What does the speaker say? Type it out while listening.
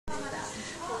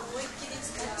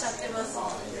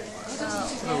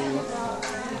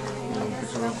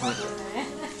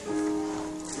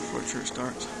church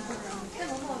starts.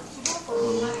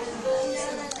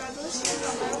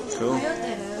 Cool.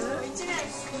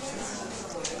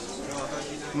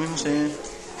 We understand.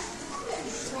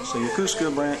 So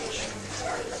Yokosuka Branch,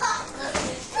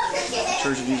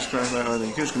 Church of Jesus Christ, or the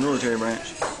Yokosuka Military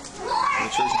Branch, the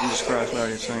Church of Jesus Christ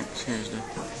Latter-day Saints. Here's the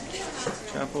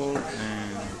chapel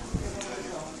and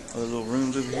other little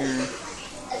rooms over here.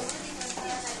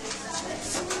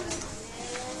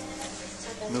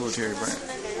 Military Branch.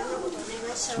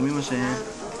 So we must in.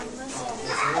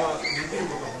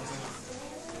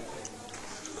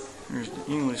 Here's the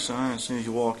English sign as soon as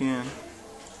you walk in.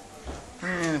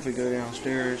 And if we go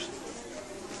downstairs,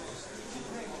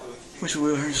 which we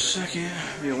will here in a second,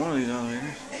 yeah, one of these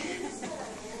elevators.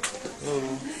 Hello.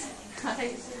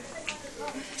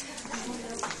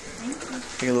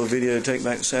 Take a little video to take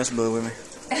back to Sasebo with me.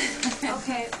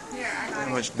 Okay, here, I got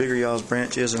How much bigger y'all's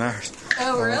branch is than ours.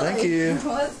 Oh, really? Thank you.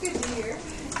 Well, that's good to hear.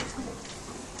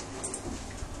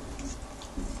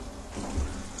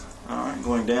 Alright,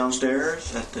 going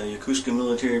downstairs at the Yokosuka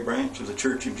Military Branch of the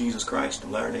Church of Jesus Christ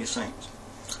of Latter-day Saints.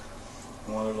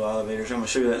 One of the elevators. I'm going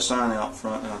to show you that sign out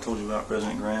front that I told you about,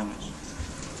 President Graham.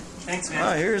 Thanks, man.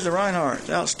 Alright, here's the Reinhardt.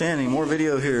 Outstanding. More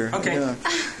video here. Okay. Yeah.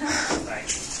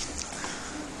 Thanks.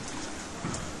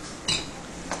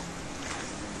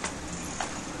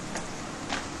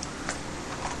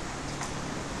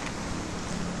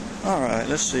 Alright,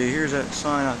 let's see. Here's that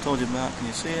sign I told you about. Can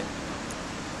you see it?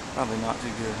 Probably not too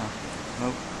good, huh?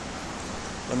 Nope.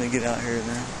 Let me get out here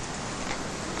then.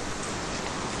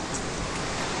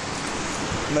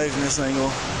 Amazing this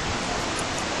angle.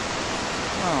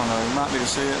 I don't know. You might be able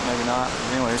to see it, maybe not.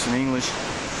 But anyway, it's in English.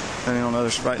 And then on the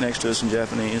other, right next to us in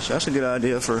Japanese. That's a good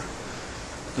idea for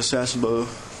the Sasebo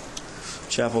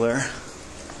Chapel there.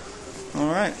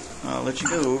 Alright. I'll let you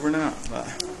go. Over and out.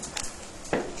 Bye.